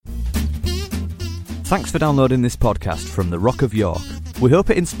Thanks for downloading this podcast from the Rock of York. We hope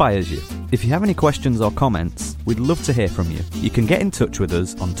it inspires you. If you have any questions or comments, we'd love to hear from you. You can get in touch with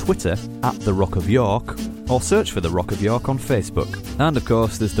us on Twitter at The Rock of York, or search for The Rock of York on Facebook. And of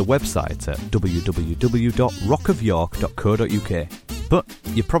course, there's the website at www.rockofyork.co.uk. But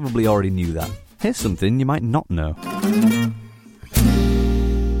you probably already knew that. Here's something you might not know.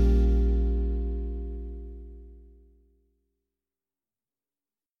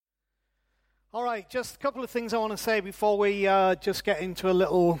 All right, just a couple of things I want to say before we just get into a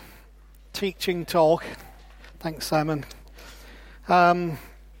little teaching talk. Thanks, Simon. One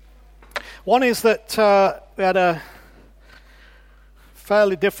is that we had a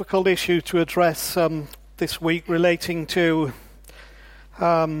fairly difficult issue to address this week relating to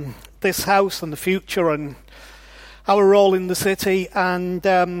this house and the future and our role in the city. And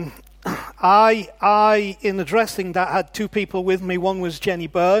I, in addressing that, had two people with me. One was Jenny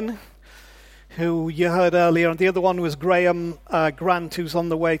Byrne, who you heard earlier, and the other one was Graham Grant, who's on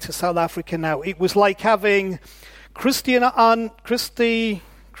the way to South Africa now. It was like having Cristiano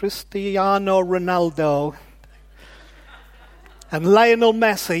Ronaldo and Lionel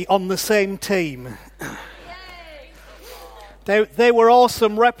Messi on the same team. They were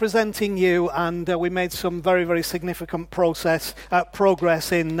awesome representing you, and we made some very, very significant progress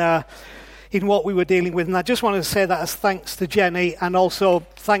in what we were dealing with. And I just wanted to say that as thanks to Jenny, and also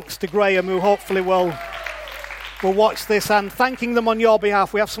thanks to Graham, who hopefully will watch this, and thanking them on your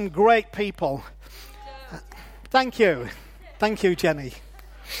behalf. We have some great people. Thank you, Jenny.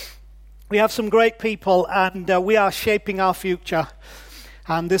 We have some great people, and we are shaping our future,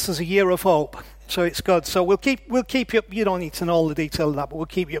 and this is a year of hope, so it's good. So we'll keep you up. You don't need to know all the detail of that, but we'll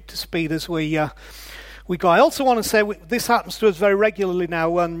keep you up to speed as we go. I also want to say this happens to us very regularly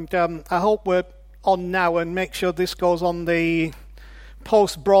now, and I hope we're on now and make sure this goes on the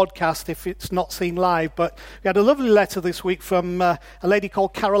post-broadcast if it's not seen live. But we had a lovely letter this week from a lady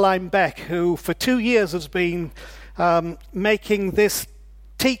called Caroline Beck, who for 2 years has been making this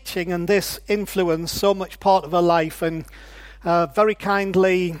teaching and this influence so much part of her life, and very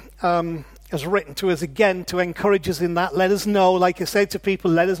kindly has written to us again to encourage us in that. Let us know, like I said to people,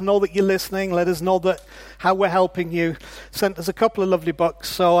 let us know that you're listening. Let us know that how we're helping you. Sent us a couple of lovely books.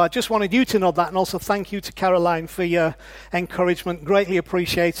 So I just wanted you to know that, and also thank you to Caroline for your encouragement. Greatly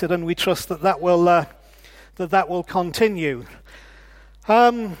appreciated, and we trust that will continue.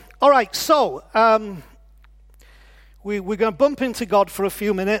 All right, so we're going to bump into God for a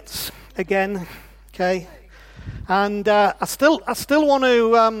few minutes again, okay? And I still want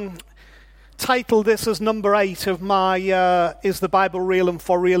to title this as number 8 of my Is the Bible Real and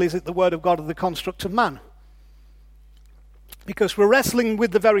For Real? Is it the Word of God or the Construct of Man? Because we're wrestling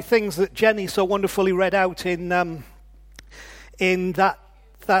with the very things that Jenny so wonderfully read out in that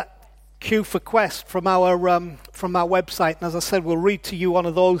Q for Quest from our website. And as I said, we'll read to you one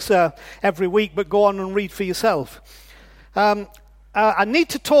of those every week, but go on and read for yourself. I need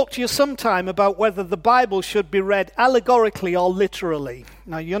to talk to you sometime about whether the Bible should be read allegorically or literally.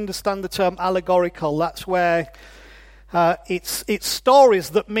 Now, you understand the term allegorical. That's where it's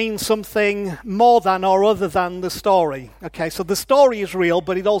stories that mean something more than or other than the story. Okay, so the story is real,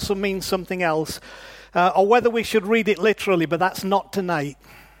 but it also means something else. Or whether we should read it literally, but that's not tonight.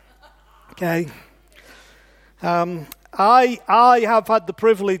 Okay. I have had the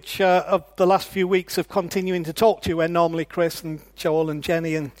privilege of the last few weeks of continuing to talk to you when normally Chris and Joel and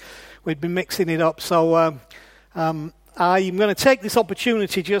Jenny and we'd been mixing it up. So I'm going to take this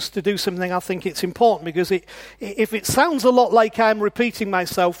opportunity just to do something. I think it's important, because if it sounds a lot like I'm repeating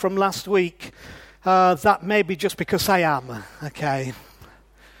myself from last week, that may be just because I am. Okay.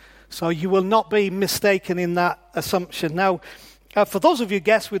 So you will not be mistaken in that assumption. Now, for those of you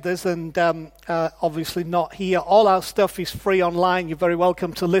guests with us and obviously not here, all our stuff is free online. You're very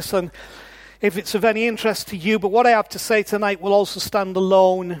welcome to listen if it's of any interest to you. But what I have to say tonight will also stand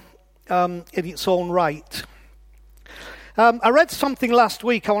alone in its own right. I read something last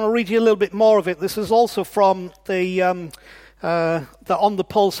week. I want to read you a little bit more of it. This is also from the On the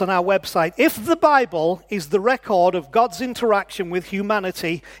Pulse on our website. If the Bible is the record of God's interaction with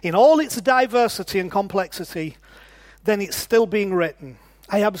humanity in all its diversity and complexity, then it's still being written.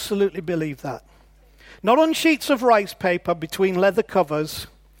 I absolutely believe that. Not on sheets of rice paper between leather covers,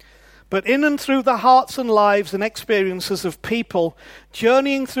 but in and through the hearts and lives and experiences of people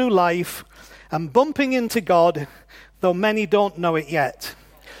journeying through life and bumping into God, though many don't know it yet.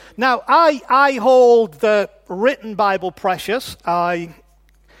 Now, I hold the written Bible precious. I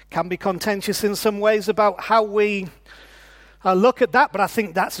can be contentious in some ways about how we look at that, but I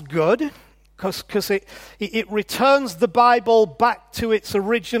think that's good. because it returns the Bible back to its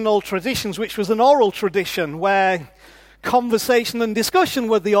original traditions, which was an oral tradition where conversation and discussion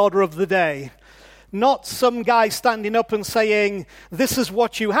were the order of the day. Not some guy standing up and saying, this is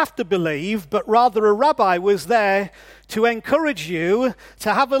what you have to believe, but rather a rabbi was there to encourage you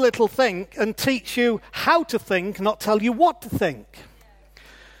to have a little think and teach you how to think, not tell you what to think.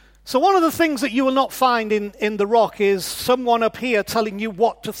 So one of the things that you will not find in The Rock is someone up here telling you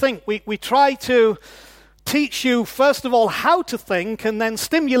what to think. We try to teach you, first of all, how to think and then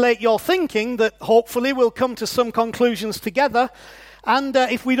stimulate your thinking that hopefully we'll come to some conclusions together. And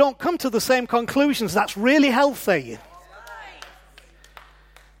if we don't come to the same conclusions, that's really healthy.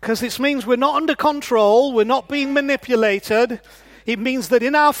 Because it means we're not under control, we're not being manipulated. It means that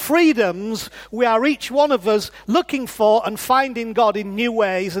in our freedoms, we are each one of us looking for and finding God in new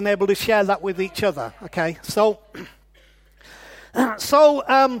ways and able to share that with each other. Okay, so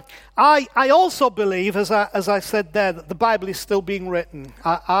I also believe, as I said there, that the Bible is still being written.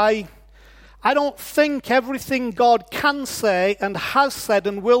 I don't think everything God can say and has said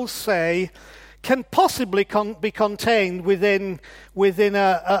and will say can possibly be contained within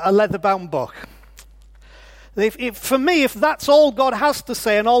a leather-bound book. For me, if that's all God has to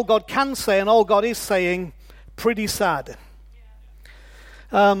say and all God can say and all God is saying, pretty sad.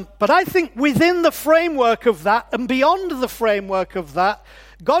 But I think within the framework of that and beyond the framework of that,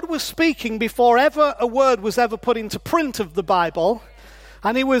 God was speaking before ever a word was ever put into print of the Bible.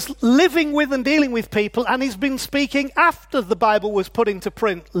 And he was living with and dealing with people, and he's been speaking after the Bible was put into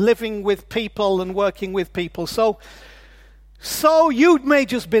print, living with people and working with people. So you may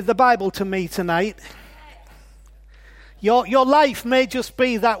just be the Bible to me tonight. Your life may just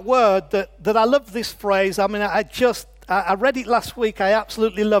be that word that I love this phrase. I mean, I read it last week. I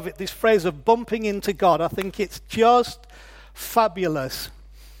absolutely love it. This phrase of bumping into God. I think it's just fabulous.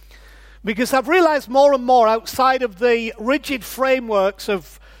 Because I've realized more and more outside of the rigid frameworks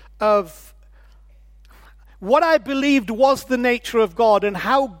of what I believed was the nature of God and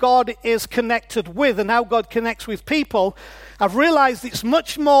how God is connected with and how God connects with people, I've realized it's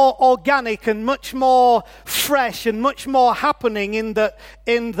much more organic and much more fresh and much more happening in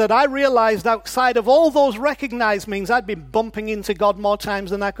that I realized outside of all those recognized means I'd been bumping into God more times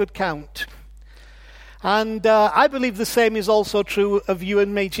than I could count. And I believe the same is also true of you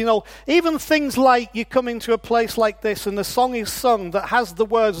and me. Do you know, even things like you come into a place like this and the song is sung that has the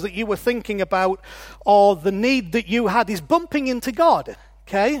words that you were thinking about or the need that you had is bumping into God,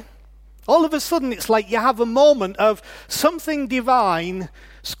 okay? All of a sudden it's like you have a moment of something divine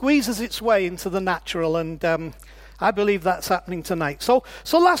squeezes its way into the natural, and I believe that's happening tonight. So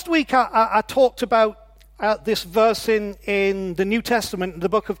last week I talked about this verse in the New Testament, in the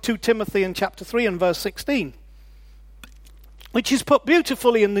book of 2 Timothy in chapter 3 and verse 16, which is put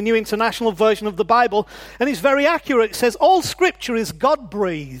beautifully in the New International Version of the Bible, and it's very accurate. It says, all Scripture is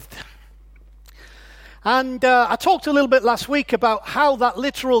God-breathed. And I talked a little bit last week about how that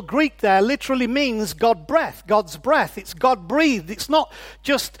literal Greek there literally means God's breath. It's God-breathed. It's not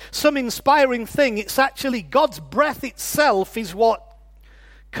just some inspiring thing. It's actually God's breath itself is what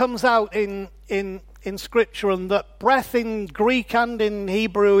comes out in Scripture, and that breath in Greek and in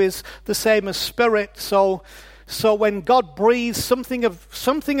Hebrew is the same as spirit. So when God breathes, something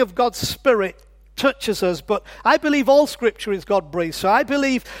of God's Spirit touches us. But I believe all Scripture is God-breathed. So I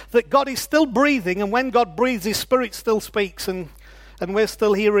believe that God is still breathing, and when God breathes, His Spirit still speaks, and we're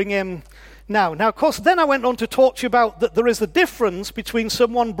still hearing Him now. Now, of course, then I went on to talk to you about that there is a difference between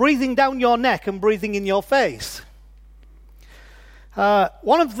someone breathing down your neck and breathing in your face.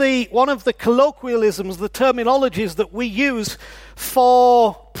 One of the colloquialisms, the terminologies that we use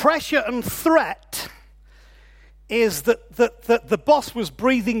for pressure and threat is that the boss was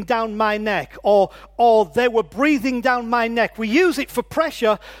breathing down my neck, or they were breathing down my neck. We use it for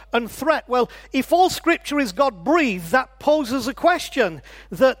pressure and threat. Well, if all Scripture is God-breathed, that poses a question.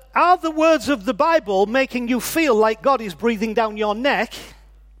 That are the words of the Bible making you feel like God is breathing down your neck,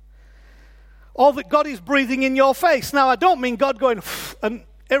 or that God is breathing in your face? Now, I don't mean God going and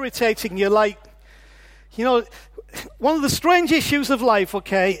irritating you like, you know, one of the strange issues of life,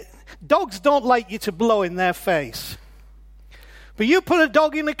 okay, dogs don't like you to blow in their face. But you put a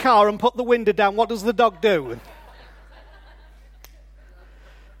dog in a car and put the window down, what does the dog do?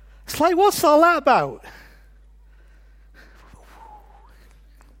 It's like, what's all that about?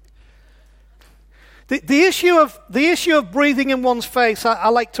 The issue of breathing in one's face, I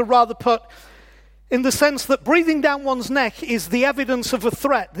like to rather put in the sense that breathing down one's neck is the evidence of a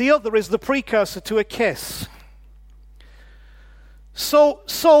threat. The other is the precursor to a kiss.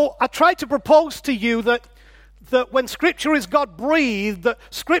 So I try to propose to you that that when Scripture is God-breathed, that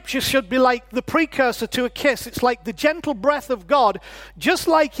Scripture should be like the precursor to a kiss. It's like the gentle breath of God, just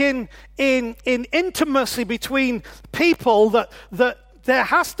like in intimacy between people, that there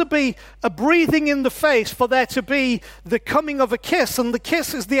has to be a breathing in the face for there to be the coming of a kiss. And the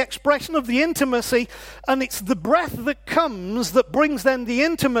kiss is the expression of the intimacy, and it's the breath that comes that brings then the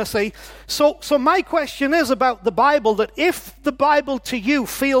intimacy. So my question is about the Bible, that if the Bible to you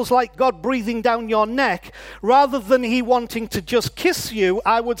feels like God breathing down your neck, rather than he wanting to just kiss you,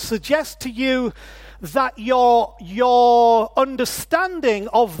 I would suggest to you that your understanding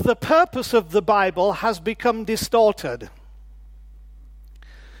of the purpose of the Bible has become distorted.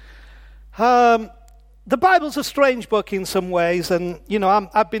 The Bible's a strange book in some ways, and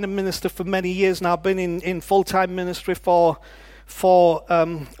I've been a minister for many years now. I've been in full-time ministry for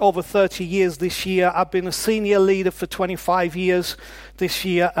over 30 years this year. I've been a senior leader for 25 years this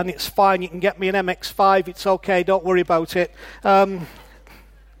year, and it's fine. You can get me an MX-5. It's okay. Don't worry about it. And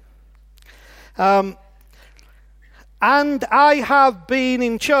I have been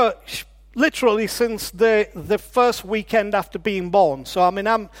in church literally since the first weekend after being born. So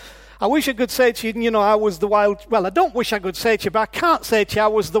I wish I could say to you, I was the wild... Well, I don't wish I could say to you, but I can't say to you I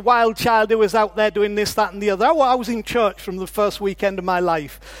was the wild child who was out there doing this, that, and the other. I was in church from the first weekend of my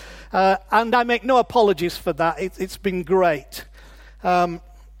life. And I make no apologies for that. It's been great. Have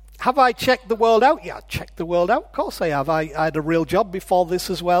I checked the world out? Yeah, I checked the world out. Of course I have. I had a real job before this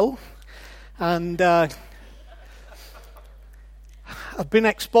as well. And I've been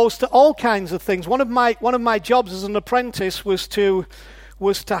exposed to all kinds of things. One of my jobs as an apprentice was to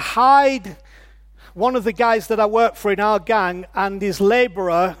hide one of the guys that I worked for in our gang and his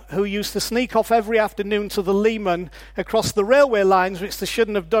labourer, who used to sneak off every afternoon to the Lehman across the railway lines, which they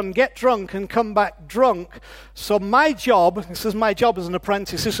shouldn't have done, get drunk and come back drunk. So this is my job as an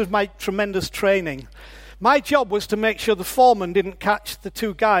apprentice, this was my tremendous training. My job was to make sure the foreman didn't catch the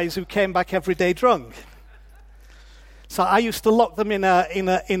two guys who came back every day drunk. So I used to lock them in a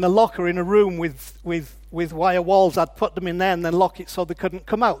locker in a room with wire walls. I'd put them in there and then lock it so they couldn't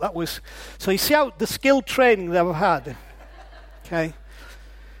come out. So you see how the skilled training that I've had. Okay,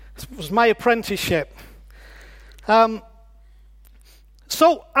 it was my apprenticeship. So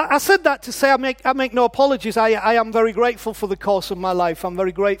I said that to say I make no apologies. I am very grateful for the course of my life. I'm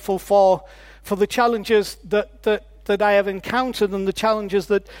very grateful for the challenges that I have encountered and the challenges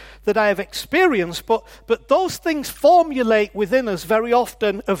that I have experienced, but those things formulate within us very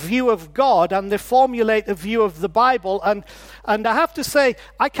often a view of God, and they formulate a view of the Bible, and I have to say,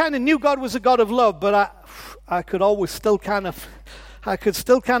 I kind of knew God was a God of love, but I could still kind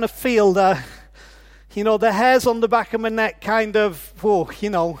of feel the hairs on the back of my neck kind of,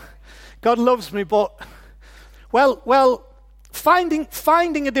 God loves me, but well,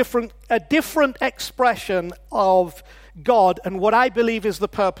 finding a different expression of God and what I believe is the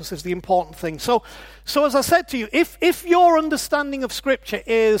purpose is the important thing. So as I said to you, if your understanding of Scripture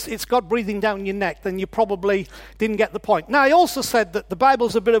is it's God breathing down your neck, then you probably didn't get the point. Now, I also said that the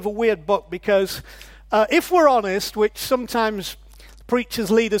Bible's a bit of a weird book because if we're honest, which sometimes preachers,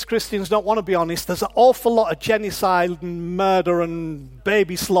 leaders, Christians don't want to be honest, there's an awful lot of genocide and murder and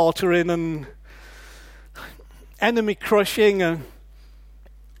baby slaughtering and enemy crushing and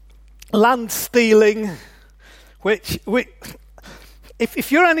land stealing, which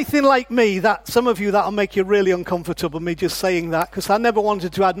if you're anything like me, that some of you, that'll make you really uncomfortable, me just saying that, because I never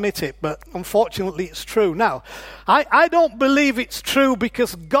wanted to admit it, but unfortunately it's true. Now, I don't believe it's true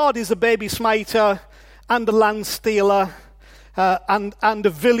because God is a baby smiter and a land stealer and a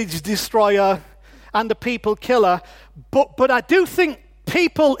village destroyer and a people killer, but I do think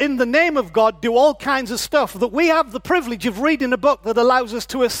people in the name of God do all kinds of stuff that we have the privilege of reading a book that allows us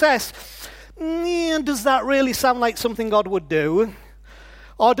to assess, does that really sound like something God would do?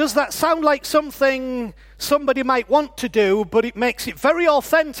 Or does that sound like something somebody might want to do, but it makes it very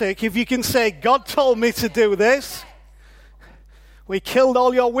authentic if you can say, God told me to do this. We killed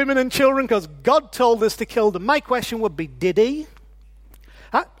all your women and children because God told us to kill them. My question would be, did he?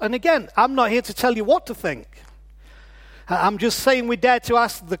 And again, I'm not here to tell you what to think. I'm just saying we dare to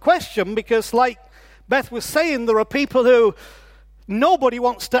ask the question because, like Beth was saying, there are people who nobody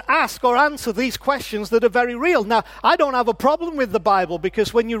wants to ask or answer these questions that are very real. Now, I don't have a problem with the Bible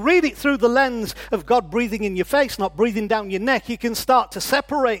because when you read it through the lens of God breathing in your face, not breathing down your neck, you can start to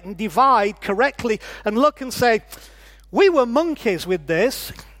separate and divide correctly and look and say, we were monkeys with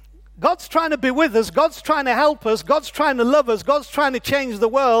this. God's trying to be with us. God's trying to help us. God's trying to love us. God's trying to change the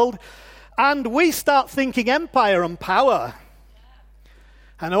world. And we start thinking empire and power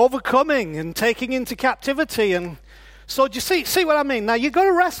and overcoming and taking into captivity. And So do you see what I mean? Now, you've got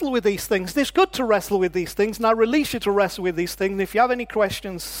to wrestle with these things. It's good to wrestle with these things, and I release you to wrestle with these things. If you have any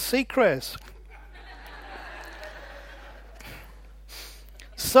questions, see Chris.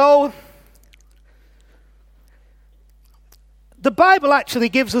 So, the Bible actually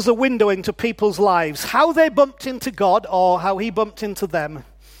gives us a window into people's lives, how they bumped into God or how he bumped into them.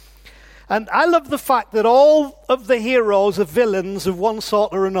 And I love the fact that all of the heroes are villains of one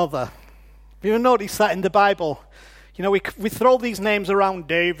sort or another. Have you ever noticed that in the Bible? You know, we throw these names around,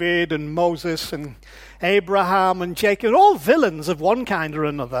 David and Moses and Abraham and Jacob, all villains of one kind or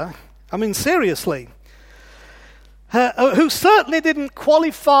another. I mean, seriously. Who certainly didn't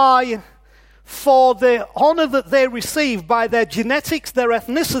qualify for the honor that they received by their genetics, their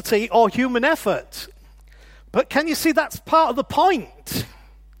ethnicity, or human effort. But can you see that's part of the point?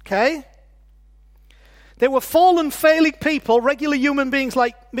 Okay? They were fallen, failing people, regular human beings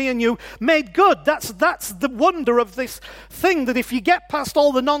like me and you, made good. That's the wonder of this thing, that if you get past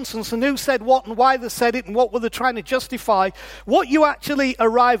all the nonsense and who said what and why they said it and what were they trying to justify, what you actually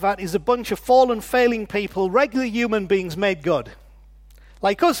arrive at is a bunch of fallen, failing people, regular human beings made good.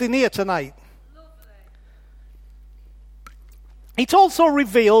 Like us in here tonight. It also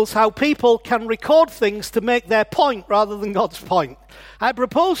reveals how people can record things to make their point rather than God's point. I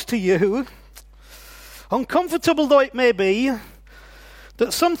propose to you, uncomfortable though it may be,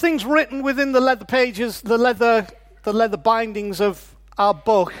 that some things written within the leather pages, the leather bindings of our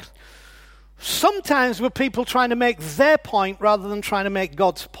book, sometimes were people trying to make their point rather than trying to make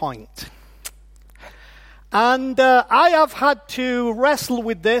God's point. And I have had to wrestle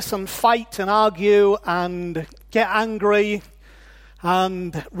with this and fight and argue and get angry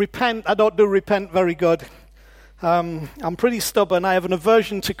and repent. I don't do repent very good. I'm pretty stubborn. I have an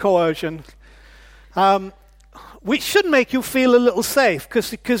aversion to coercion. Which should make you feel a little safe,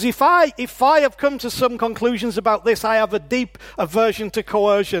 because if I have come to some conclusions about this, I have a deep aversion to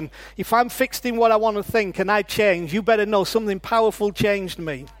coercion. If I'm fixed in what I want to think and I change, you better know something powerful changed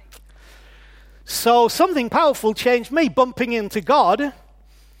me. So something powerful changed me, bumping into God,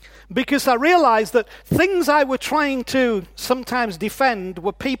 because I realized that things I were trying to sometimes defend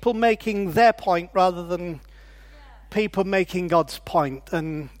were people making their point rather than people making God's point.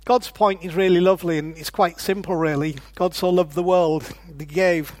 And God's point is really lovely, and it's quite simple, really. God so loved the world, he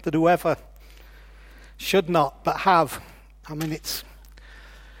gave that whoever should not, but have. I mean, it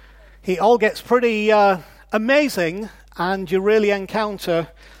all gets pretty amazing, and you really encounter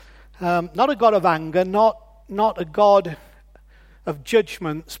not a God of anger, not a God of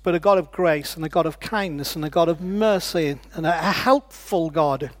judgments, but a God of grace and a God of kindness and a God of mercy and a helpful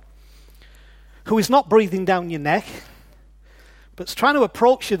God who is not breathing down your neck, but is trying to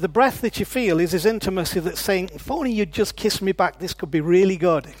approach you. The breath that you feel is his intimacy that's saying, if only you'd just kiss me back, this could be really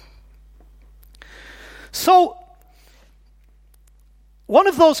good. So, one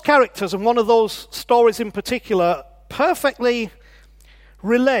of those characters and one of those stories in particular perfectly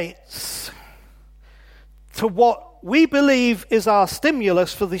relates to what we believe is our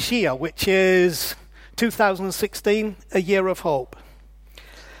stimulus for this year, which is 2016, a year of hope.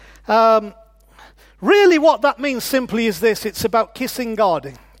 Really what that means simply is this: it's about kissing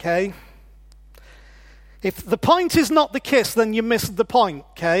God, okay? If the point is not the kiss, then you missed the point,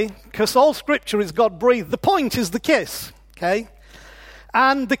 okay? Because all scripture is God-breathed. The point is the kiss, okay?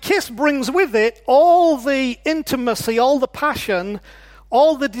 And the kiss brings with it all the intimacy, all the passion,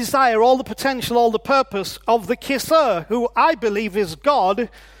 all the desire, all the potential, all the purpose of the kisser, who I believe is God.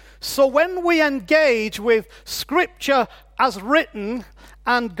 So when we engage with Scripture as written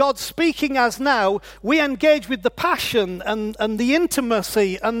and God speaking as now, we engage with the passion and the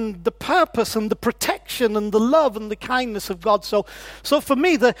intimacy and the purpose and the protection and the love and the kindness of God. So for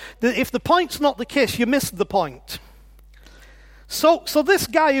me, if the point's not the kiss, you missed the point. So this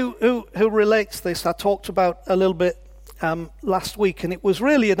guy who relates this, I talked about a little bit last week, and it was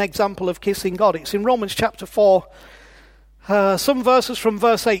really an example of kissing God. It's in Romans chapter 4, some verses from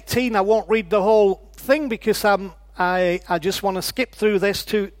verse 18. I won't read the whole thing because I just want to skip through this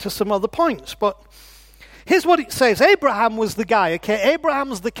to some other points. But here's what it says. Abraham was the guy, okay?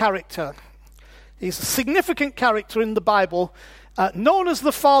 Abraham's the character. He's a significant character in the Bible, known as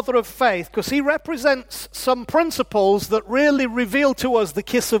the father of faith, because he represents some principles that really reveal to us the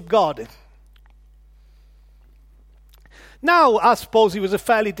kiss of God. Now, I suppose he was a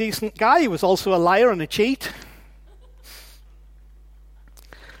fairly decent guy. He was also a liar and a cheat.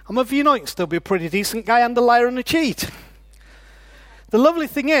 How many of you know you can still be a pretty decent guy and a liar and a cheat? The lovely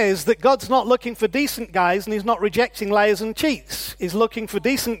thing is that God's not looking for decent guys, and he's not rejecting liars and cheats. He's looking for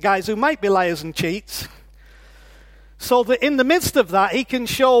decent guys who might be liars and cheats, so that in the midst of that, he can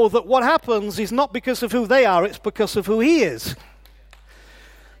show that what happens is not because of who they are, it's because of who he is.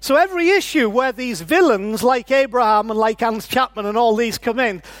 So every issue where these villains like Abraham and like Hans Chapman and all these come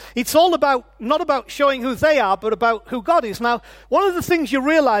in, it's all about, not about showing who they are, but about who God is. Now, one of the things you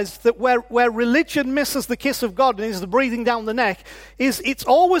realize that where religion misses the kiss of God and is the breathing down the neck, is it's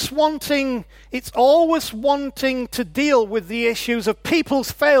always wanting to deal with the issues of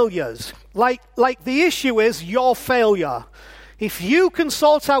people's failures. Like the issue is your failure. If you can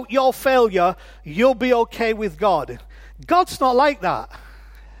sort out your failure, you'll be okay with God. God's not like that.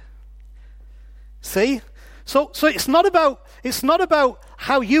 See? So it's not about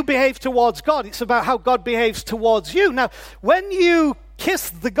how you behave towards God, it's about how God behaves towards you. Now, when you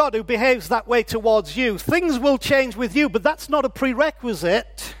kiss the God who behaves that way towards you, things will change with you, but that's not a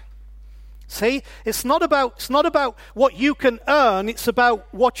prerequisite. See? It's not about what you can earn, it's about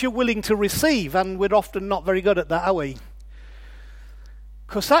what you're willing to receive, and we're often not very good at that, are we?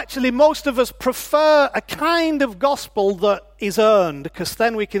 Because actually most of us prefer a kind of gospel that is earned, because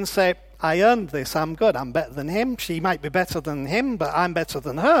then we can say, I earned this, I'm good, I'm better than him. She might be better than him, but I'm better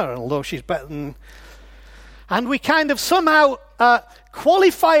than her, although she's better than... And we kind of somehow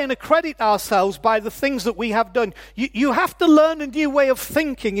qualify and accredit ourselves by the things that we have done. You have to learn a new way of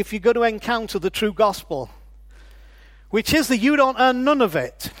thinking if you're going to encounter the true gospel, which is that you don't earn none of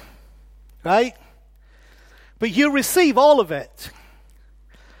it, right? But you receive all of it.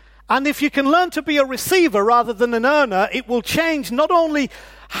 And if you can learn to be a receiver rather than an earner, it will change not only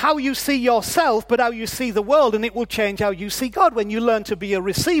how you see yourself, but how you see the world, and it will change how you see God when you learn to be a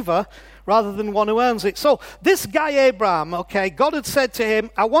receiver rather than one who earns it. So this guy Abraham, okay, God had said to him,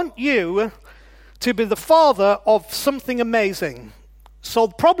 I want you to be the father of something amazing. So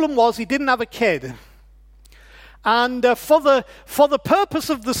the problem was he didn't have a kid. And for the purpose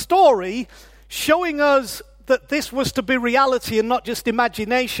of the story, showing us that this was to be reality and not just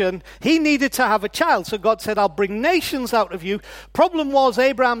imagination, he needed to have a child. So God said, I'll bring nations out of you. Problem was,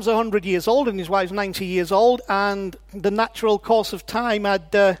 Abraham's 100 years old and his wife's 90 years old, and the natural course of time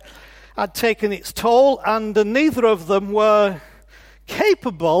had taken its toll, and neither of them were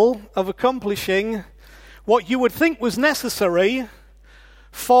capable of accomplishing what you would think was necessary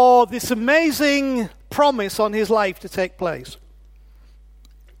for this amazing promise on his life to take place.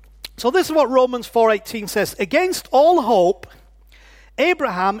 So this is what Romans 4:18 says. Against all hope,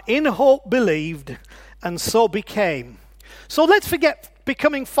 Abraham in hope believed, and so became. So let's forget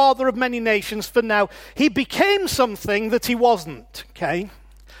becoming father of many nations for now. He became something that he wasn't, okay?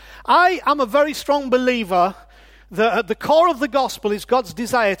 I am a very strong believer that at the core of the gospel is God's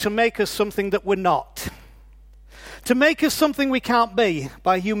desire to make us something that we're not. To make us something we can't be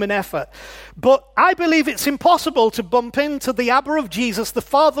by human effort. But I believe it's impossible to bump into the Abba of Jesus, the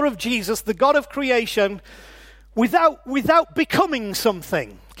Father of Jesus, the God of creation, without becoming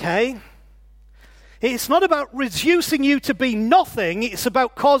something, okay? It's not about reducing you to be nothing, it's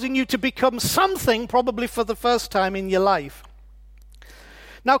about causing you to become something, probably for the first time in your life.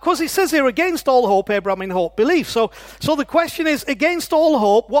 Now, of course, it says here, against all hope, Abraham in hope believed. So the question is, against all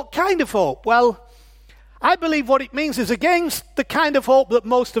hope, what kind of hope? Well, I believe what it means is against the kind of hope that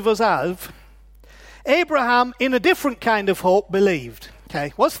most of us have, Abraham, in a different kind of hope, believed.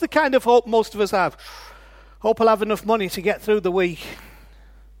 Okay, what's the kind of hope most of us have? Hope I'll have enough money to get through the week.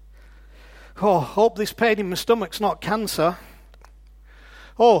 Oh, hope this pain in my stomach's not cancer.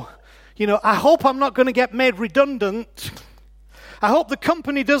 Oh, I hope I'm not going to get made redundant. I hope the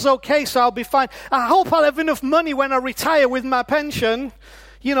company does okay, so I'll be fine. I hope I'll have enough money when I retire with my pension.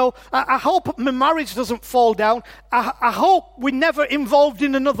 I hope my marriage doesn't fall down. I hope we're never involved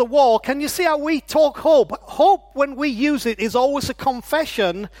in another war. Can you see how we talk hope? Hope, when we use it, is always a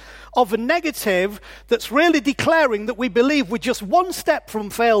confession of a negative that's really declaring that we believe we're just one step from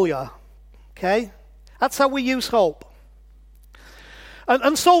failure. Okay? That's how we use hope.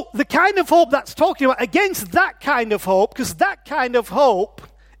 And so the kind of hope that's talking about, against that kind of hope, because that kind of hope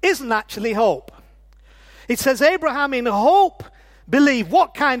isn't actually hope. It says Abraham in hope believe.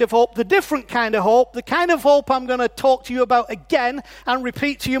 What kind of hope? The different kind of hope. The kind of hope I'm going to talk to you about again and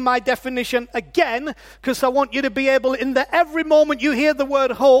repeat to you my definition again, because I want you to be able, in that every moment you hear the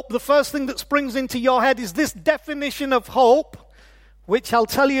word hope, the first thing that springs into your head is this definition of hope, which I'll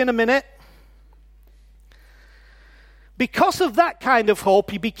tell you in a minute. Because of that kind of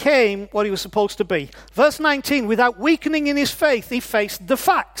hope, he became what he was supposed to be. Verse 19, without weakening in his faith, he faced the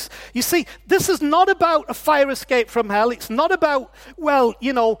facts. You see, this is not about a fire escape from hell. It's not about,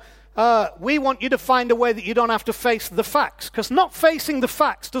 we want you to find a way that you don't have to face the facts. Because not facing the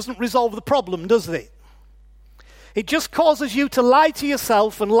facts doesn't resolve the problem, does it? It just causes you to lie to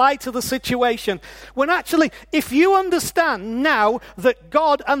yourself and lie to the situation. When actually, if you understand now that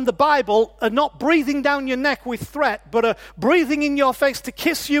God and the Bible are not breathing down your neck with threat, but are breathing in your face to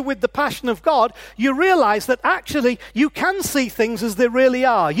kiss you with the passion of God, you realize that actually you can see things as they really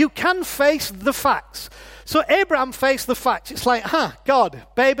are. You can face the facts. So Abraham faced the facts. It's like, God,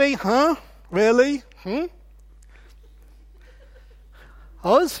 baby, really?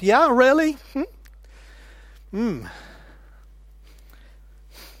 Us? Yeah, really? I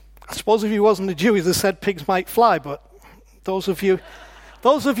suppose if he wasn't a Jew, he'd have said pigs might fly, but those of you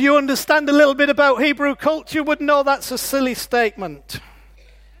who understand a little bit about Hebrew culture would know that's a silly statement.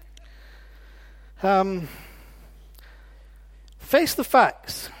 Face the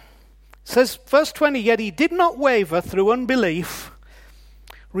facts. It says, verse 20, yet he did not waver through unbelief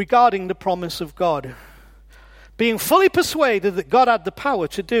regarding the promise of God, being fully persuaded that God had the power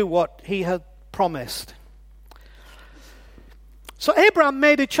to do what he had promised. So Abraham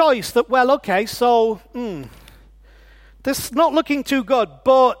made a choice that, this is not looking too good,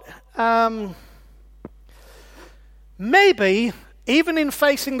 but maybe even in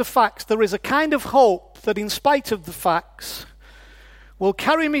facing the facts, there is a kind of hope that in spite of the facts will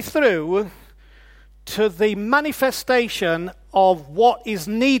carry me through to the manifestation of what is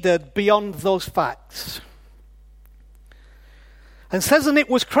needed beyond those facts. And says, and it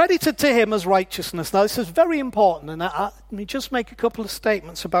was credited to him as righteousness. Now, this is very important, and let me just make a couple of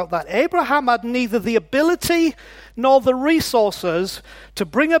statements about that. Abraham had neither the ability nor the resources to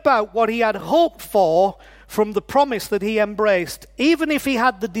bring about what he had hoped for from the promise that he embraced, even if he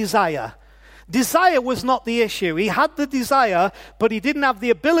had the desire. Desire was not the issue. He had the desire, but he didn't have the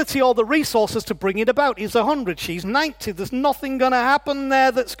ability or the resources to bring it about. He's 100, she's 90. There's nothing going to happen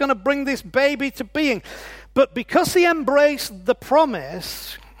there that's going to bring this baby to being. But because he embraced the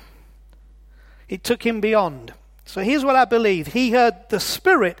promise, it took him beyond. So here's what I believe. He heard the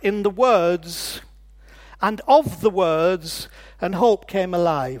Spirit in the words, and of the words, and hope came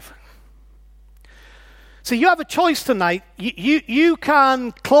alive. So you have a choice tonight. You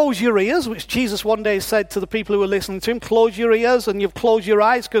can close your ears, which Jesus one day said to the people who were listening to him, close your ears and you've closed your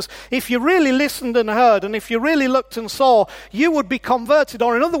eyes, because if you really listened and heard, and if you really looked and saw, you would be converted,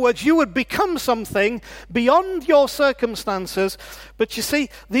 or in other words, you would become something beyond your circumstances. But you see,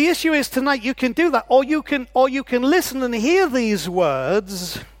 the issue is tonight you can do that, or you can listen and hear these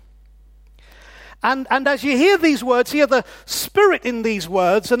words. And as you hear these words, hear the Spirit in these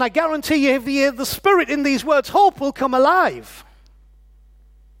words, and I guarantee you, if you hear the Spirit in these words, hope will come alive.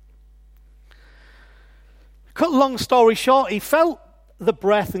 Cut a long story short, he felt the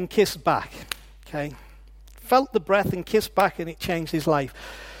breath and kissed back. Okay? Felt the breath and kissed back, and it changed his life.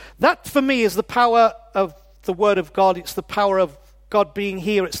 That, for me, is the power of the Word of God. It's the power of God being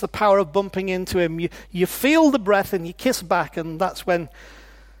here. It's the power of bumping into him. You feel the breath and you kiss back, and that's when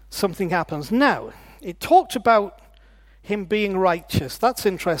something happens. Now, it talked about him being righteous. That's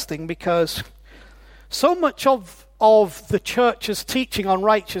interesting, because so much of the church's teaching on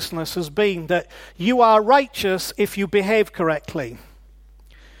righteousness has been that you are righteous if you behave correctly.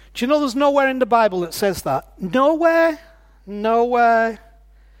 Do you know there's nowhere in the Bible that says that? Nowhere.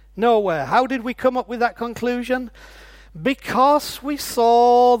 How did we come up with that conclusion? Because we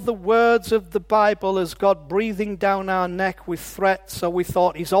saw the words of the Bible as God breathing down our neck with threats, so we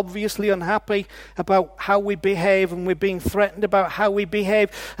thought he's obviously unhappy about how we behave, and we're being threatened about how we behave.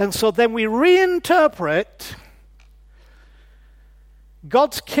 And so then we reinterpret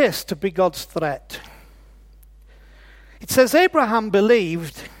God's kiss to be God's threat. It says Abraham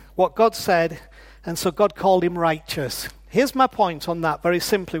believed what God said, and so God called him righteous. Here's my point on that, very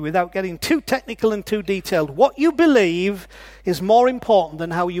simply, without getting too technical and too detailed. What you believe is more important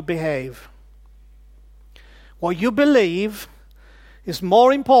than how you behave. What you believe is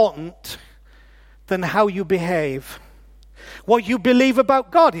more important than how you behave. What you believe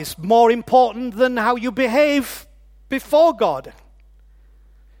about God is more important than how you behave before God.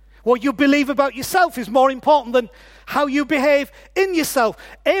 What you believe about yourself is more important than how you behave in yourself.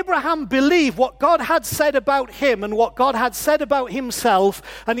 Abraham believed what God had said about him and what God had said about himself.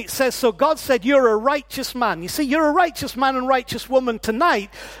 And it says, so God said, you're a righteous man. You see, you're a righteous man and righteous woman tonight.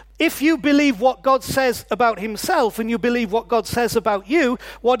 If you believe what God says about himself and you believe what God says about you,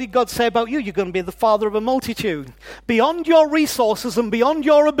 what did God say about you? You're going to be the father of a multitude. Beyond your resources and beyond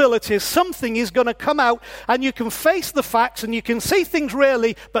your abilities, something is going to come out, and you can face the facts and you can see things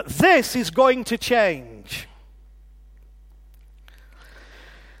really, but this is going to change.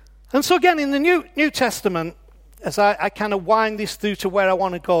 And so again, in the New Testament, as I kind of wind this through to where I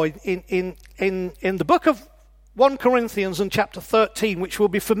want to go, in the book of 1 Corinthians and chapter 13, which will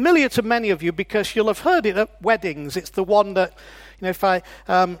be familiar to many of you because you'll have heard it at weddings. It's the one that, if I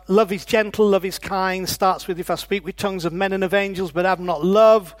love is gentle, love is kind, starts with if I speak with tongues of men and of angels, but have not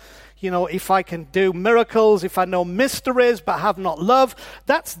love. If I can do miracles, if I know mysteries, but have not love.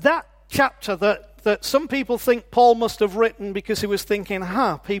 That's that chapter that some people think Paul must have written because he was thinking,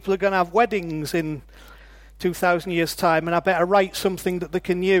 people are going to have weddings in 2,000 years' time, and I better write something that they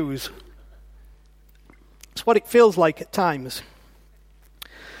can use. It's what it feels like at times.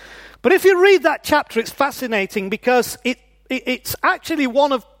 But if you read that chapter, it's fascinating because it's actually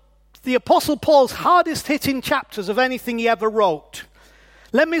one of the Apostle Paul's hardest hitting chapters of anything he ever wrote.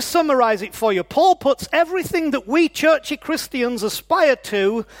 Let me summarize it for you. Paul puts everything that we churchy Christians aspire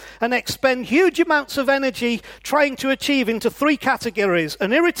to and expend huge amounts of energy trying to achieve into 3 categories.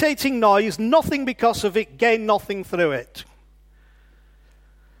 An irritating noise, nothing because of it, gain nothing through it.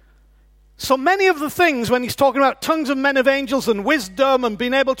 So many of the things, when he's talking about tongues of men of angels and wisdom and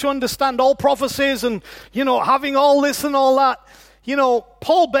being able to understand all prophecies and, having all this and all that,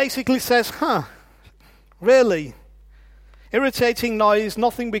 Paul basically says, really? Irritating noise,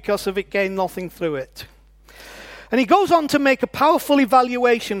 nothing because of it, gain nothing through it. And he goes on to make a powerful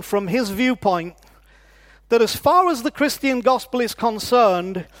evaluation from his viewpoint that as far as the Christian gospel is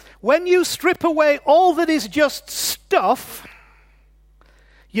concerned, when you strip away all that is just stuff,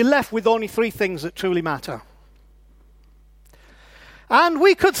 you're left with only 3 things that truly matter. And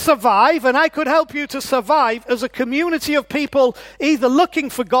we could survive, and I could help you to survive as a community of people either looking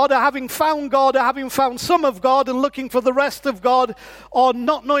for God or having found some of God and looking for the rest of God, or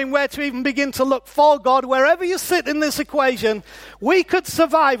not knowing where to even begin to look for God. Wherever you sit in this equation, we could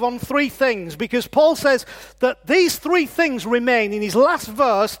survive on 3 things, because Paul says that these 3 things remain in his last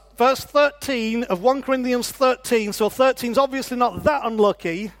verse, verse 13 of 1 Corinthians 13. So 13 is obviously not that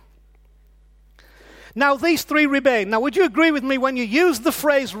unlucky. Now, these 3 remain. Now, would you agree with me when you use the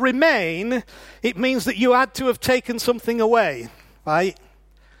phrase remain, it means that you had to have taken something away, right?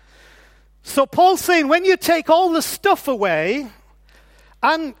 So Paul's saying when you take all the stuff away,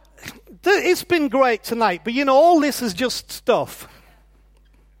 and it's been great tonight, but all this is just stuff.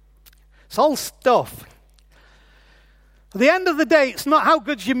 It's all stuff. At the end of the day, it's not how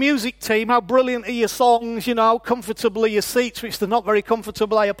good's your music team, how brilliant are your songs, how comfortable are your seats, which they're not very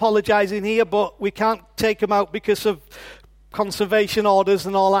comfortable, I apologize in here, but we can't take them out because of conservation orders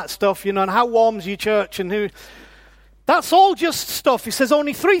and all that stuff, and how warm's your church and who. That's all just stuff. He says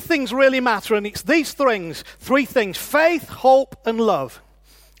only 3 things really matter, and it's these 3 things, faith, hope, and love.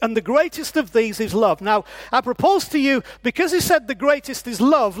 And the greatest of these is love. Now, I propose to you, because he said the greatest is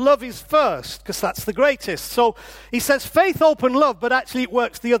love, love is first, because that's the greatest. So he says faith, hope, and love, but actually it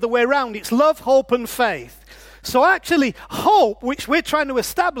works the other way around. It's love, hope, and faith. So actually, hope, which we're trying to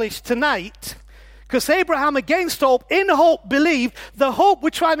establish tonight, because Abraham against hope, in hope believed, the hope we're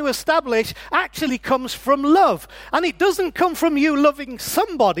trying to establish actually comes from love. And it doesn't come from you loving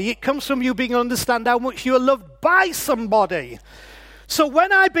somebody, it comes from you being able to understand how much you are loved by somebody. So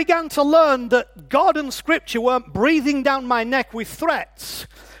when I began to learn that God and Scripture weren't breathing down my neck with threats,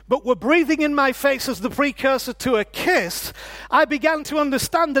 but were breathing in my face as the precursor to a kiss, I began to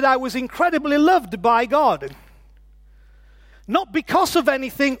understand that I was incredibly loved by God. Not because of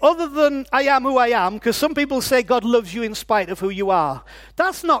anything other than I am who I am, because some people say God loves you in spite of who you are.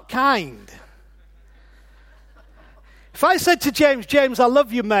 That's not kind. If I said to James, I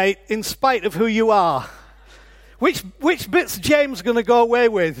love you, mate, in spite of who you are, which bit's James going to go away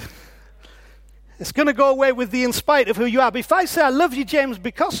with? It's going to go away with the in spite of who you are. But if I say I love you, James,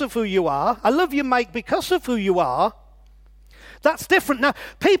 because of who you are, I love you, Mike, because of who you are, that's different. Now,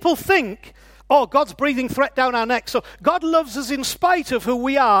 people think, God's breathing threat down our neck, so God loves us in spite of who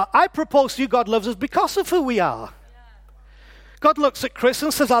we are. I propose to you, God loves us because of who we are. God looks at Chris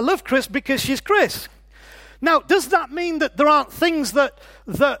and says, I love Chris because she's Chris. Now, does that mean that there aren't things that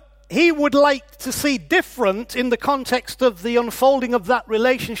he would like to see different in the context of the unfolding of that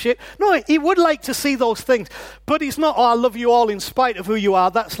relationship? No, he would like to see those things. But he's not, I love you all in spite of who you are.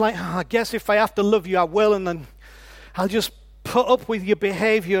 That's like, I guess if I have to love you, I will, and then I'll just put up with your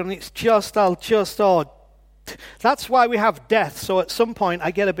behavior, and that's why we have death. So at some point,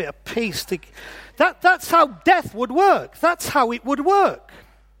 I get a bit of peace. That's how death would work. That's how it would work.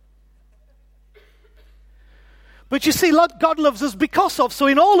 But you see, God loves us because of, so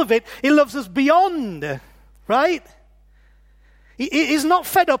in all of it, he loves us beyond, right? He's not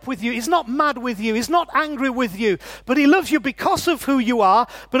fed up with you. He's not mad with you. He's not angry with you. But he loves you because of who you are,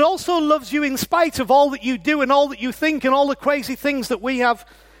 but also loves you in spite of all that you do and all that you think and all the crazy things that we have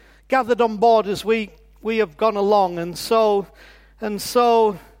gathered on board as we have gone along. And so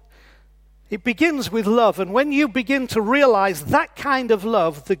It begins with love, and when you begin to realize that kind of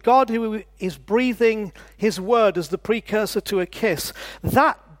love, the God who is breathing his word as the precursor to a kiss,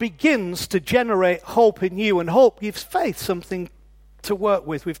 that begins to generate hope in you, and hope gives faith something to work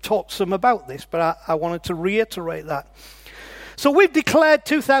with. We've talked some about this, but I wanted to reiterate that. So we've declared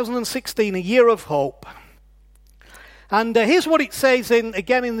 2016 a year of hope. And here's what it says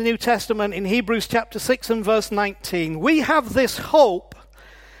again in the New Testament in Hebrews chapter 6 and verse 19. We have this hope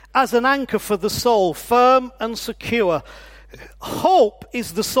as an anchor for the soul, firm and secure. Hope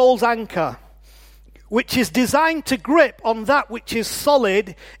is the soul's anchor, which is designed to grip on that which is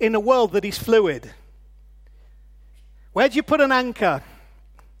solid in a world that is fluid. Where do you put an anchor?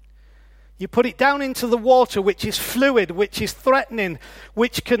 You put it down into the water, which is fluid, which is threatening,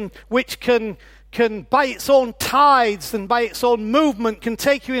 which can by its own tides and by its own movement can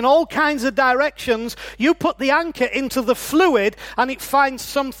take you in all kinds of directions. You put the anchor into the fluid and it finds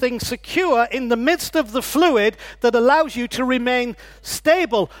something secure in the midst of the fluid that allows you to remain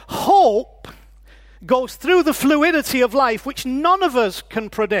stable. Hope goes through the fluidity of life, which none of us can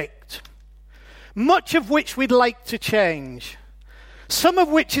predict, much of which we'd like to change, some of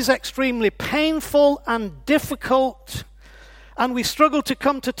which is extremely painful and difficult, and we struggle to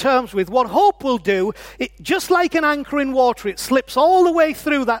come to terms with. What hope will do, it just like an anchor in water, it slips all the way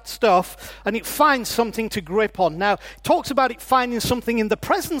through that stuff and it finds something to grip on. Now, it talks about it finding something in the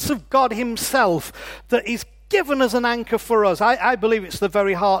presence of God himself that is given as an anchor for us. I believe it's the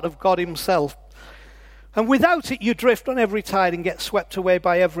very heart of God himself. And without it, you drift on every tide and get swept away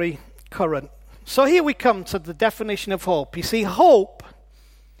by every current. So here we come to the definition of hope. You see, hope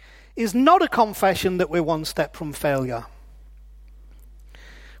is not a confession that we're one step from failure.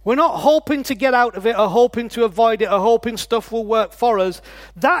 We're not hoping to get out of it or hoping to avoid it or hoping stuff will work for us.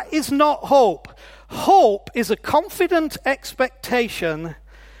 That is not hope. Hope is a confident expectation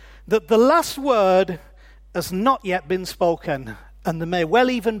that the last word has not yet been spoken, and there may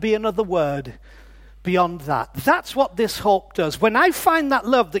well even be another word beyond that. That's what this hope does. When I find that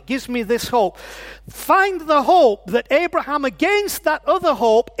love that gives me this hope, find the hope that Abraham, against that other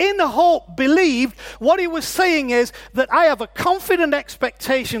hope, in hope believed. What he was saying is that I have a confident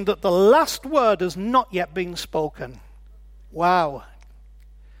expectation that the last word has not yet been spoken. Wow.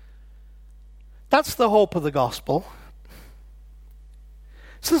 That's the hope of the gospel.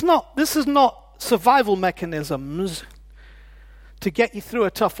 This is not survival mechanisms to get you through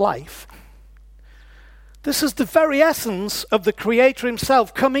a tough life. This is the very essence of the Creator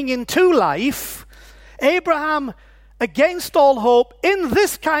himself coming into life. Abraham, against all hope, in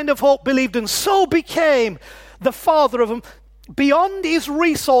this kind of hope believed, and so became the father of them. Beyond his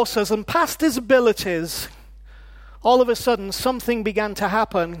resources and past his abilities, all of a sudden something began to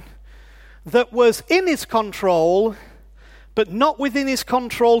happen that was in his control, but not within his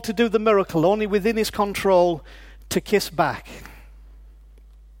control to do the miracle, only within his control to kiss back.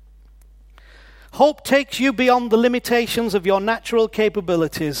 Hope takes you beyond the limitations of your natural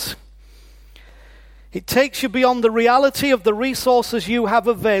capabilities. It takes you beyond the reality of the resources you have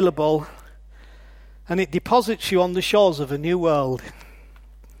available, and it deposits you on the shores of a new world.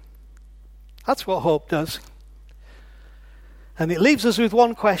 That's what hope does. And it leaves us with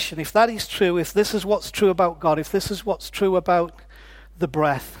one question. If that is true, if this is what's true about God, if this is what's true about the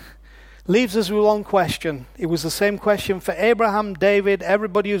breath, leaves us with one question. It was the same question for Abraham, David,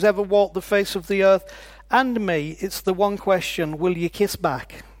 everybody who's ever walked the face of the earth, and me. It's the one question: will you kiss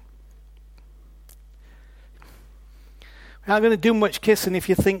back? We're not going to do much kissing if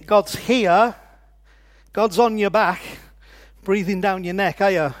you think God's here, God's on your back, breathing down your neck,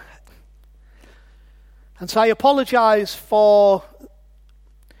 are you? And so I apologize for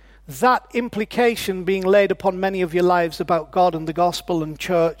that implication being laid upon many of your lives about God and the gospel and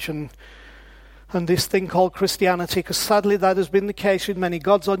church and this thing called Christianity, because sadly that has been the case with many.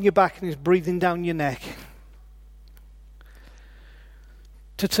 God's on your back and he's breathing down your neck.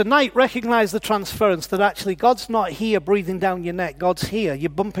 To tonight recognize the transference that actually God's not here breathing down your neck. God's here. You're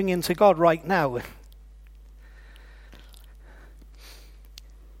bumping into God right now.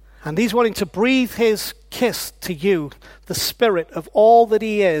 And he's wanting to breathe his kiss to you, the spirit of all that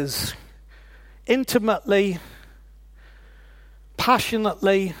he is, intimately,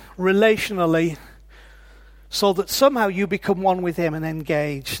 passionately, relationally, so that somehow you become one with him and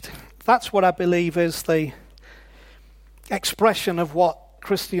engaged. That's what I believe is the expression of what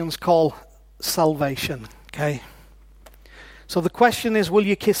Christians call salvation. Okay? So the question is, will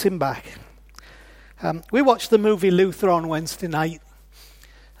you kiss him back? We watched the movie Luther on Wednesday night.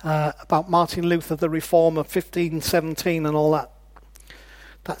 About Martin Luther, the reform of 1517 and all that.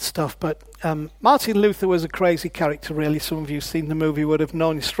 that stuff. But Martin Luther was a crazy character, really. Some of you who've seen the movie would have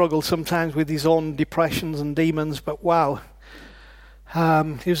known he struggled sometimes with his own depressions and demons, but wow.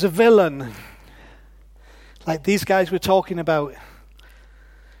 He was a villain, like these guys were talking about,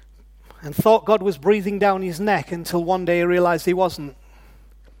 and thought God was breathing down his neck until one day he realized he wasn't.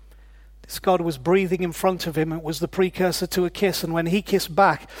 This God was breathing in front of him. It was the precursor to a kiss, and when he kissed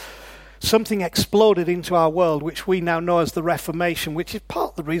back, something exploded into our world, which we now know as the Reformation, which is part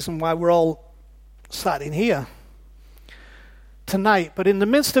of the reason why we're all sat in here tonight. But in the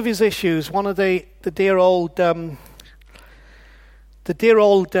midst of his issues, one of the dear old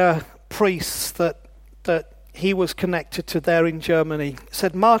priests that he was connected to there in Germany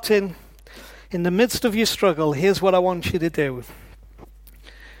said, "Martin, in the midst of your struggle, here's what I want you to do.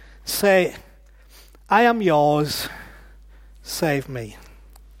 Say, I am yours, save me."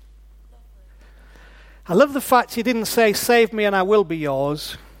 I love the fact he didn't say, "Save me and I will be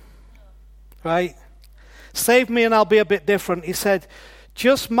yours." Right? "Save me and I'll be a bit different." He said,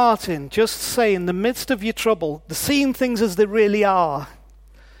 just Martin, just say in the midst of your trouble, the seeing things as they really are,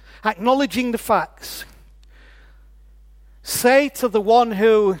 acknowledging the facts, say to the one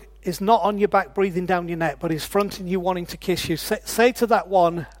who is not on your back breathing down your neck, but is fronting you wanting to kiss you, say to that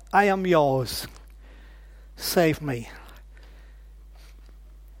one, "I am yours, save me."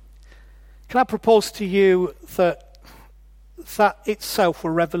 Can I propose to you that itself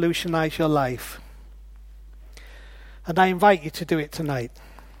will revolutionize your life? And I invite you to do it tonight.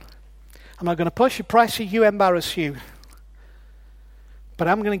 I'm not going to push you, pressure you, embarrass you. But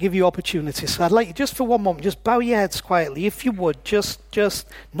I'm going to give you opportunity. So I'd like you just for one moment, just bow your heads quietly, if you would. Just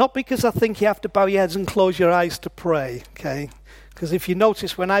not because I think you have to bow your heads and close your eyes to pray, okay? Because if you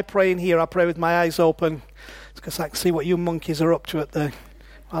notice, when I pray in here, I pray with my eyes open. It's because I can see what you monkeys are up to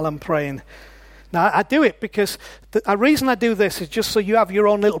while I'm praying. Now, I do it because the reason I do this is just so you have your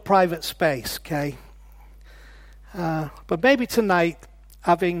own little private space, okay? But maybe tonight,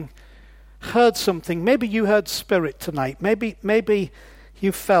 having heard something, maybe you heard Spirit tonight. Maybe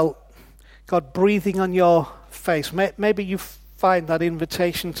you felt God breathing on your face. Maybe you find that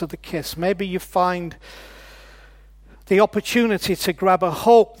invitation to the kiss. Maybe you find the opportunity to grab a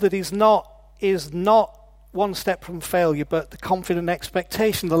hope that is not one step from failure, but the confident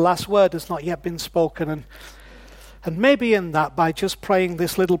expectation. The last word has not yet been spoken. And maybe in that, by just praying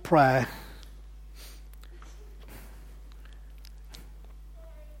this little prayer,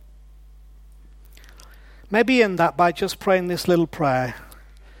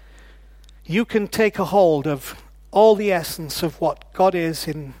 you can take a hold of all the essence of what God is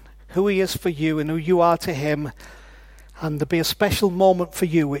and who He is for you and who you are to Him. And there'll be a special moment for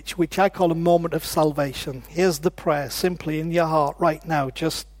you, which I call a moment of salvation. Here's the prayer, simply in your heart right now.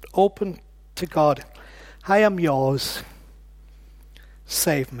 Just open to God. I am yours.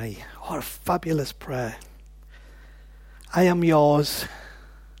 Save me. What a fabulous prayer. I am yours.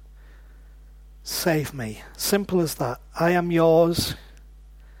 Save me. Simple as that. I am yours.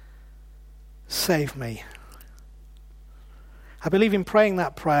 Save me. I believe in praying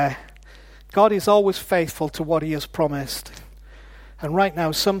that prayer. God is always faithful to what He has promised. And right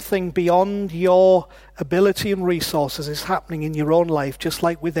now, something beyond your ability and resources is happening in your own life, just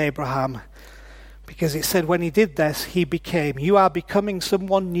like with Abraham. Because it said when he did this, you are becoming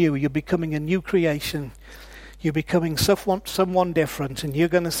someone new. You're becoming a new creation. You're becoming someone different, and you're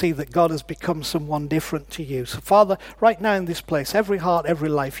going to see that God has become someone different to you. So, Father, right now in this place, every heart, every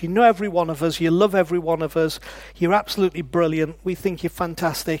life, you know every one of us, you love every one of us, you're absolutely brilliant, we think you're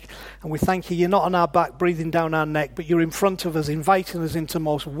fantastic, and we thank you, you're not on our back breathing down our neck, but you're in front of us, inviting us into the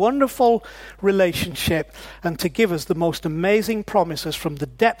most wonderful relationship, and to give us the most amazing promises from the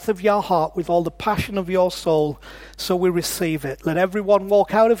depth of your heart with all the passion of your soul, so we receive it. Let everyone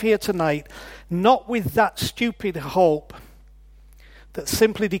walk out of here tonight not with that stupid hope that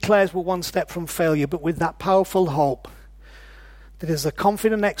simply declares we're one step from failure, but with that powerful hope that is a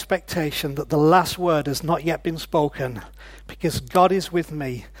confident expectation that the last word has not yet been spoken, because God is with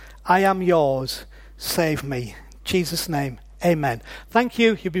me. I am yours. Save me. In Jesus' name, amen. Thank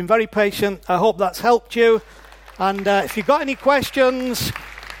you. You've been very patient. I hope that's helped you. And if you've got any questions,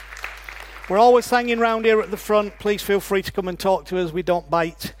 we're always hanging around here at the front. Please feel free to come and talk to us. We don't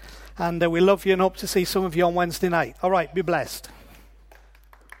bite. And we love you and hope to see some of you on Wednesday night. All right, be blessed.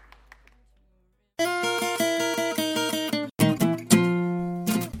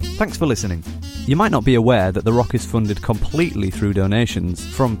 Thanks for listening. You might not be aware that The Rock is funded completely through donations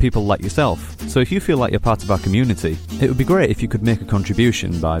from people like yourself. So if you feel like you're part of our community, it would be great if you could make a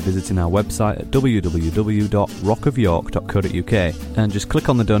contribution by visiting our website at www.rockofyork.co.uk and just click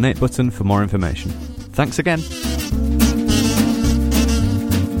on the donate button for more information. Thanks again.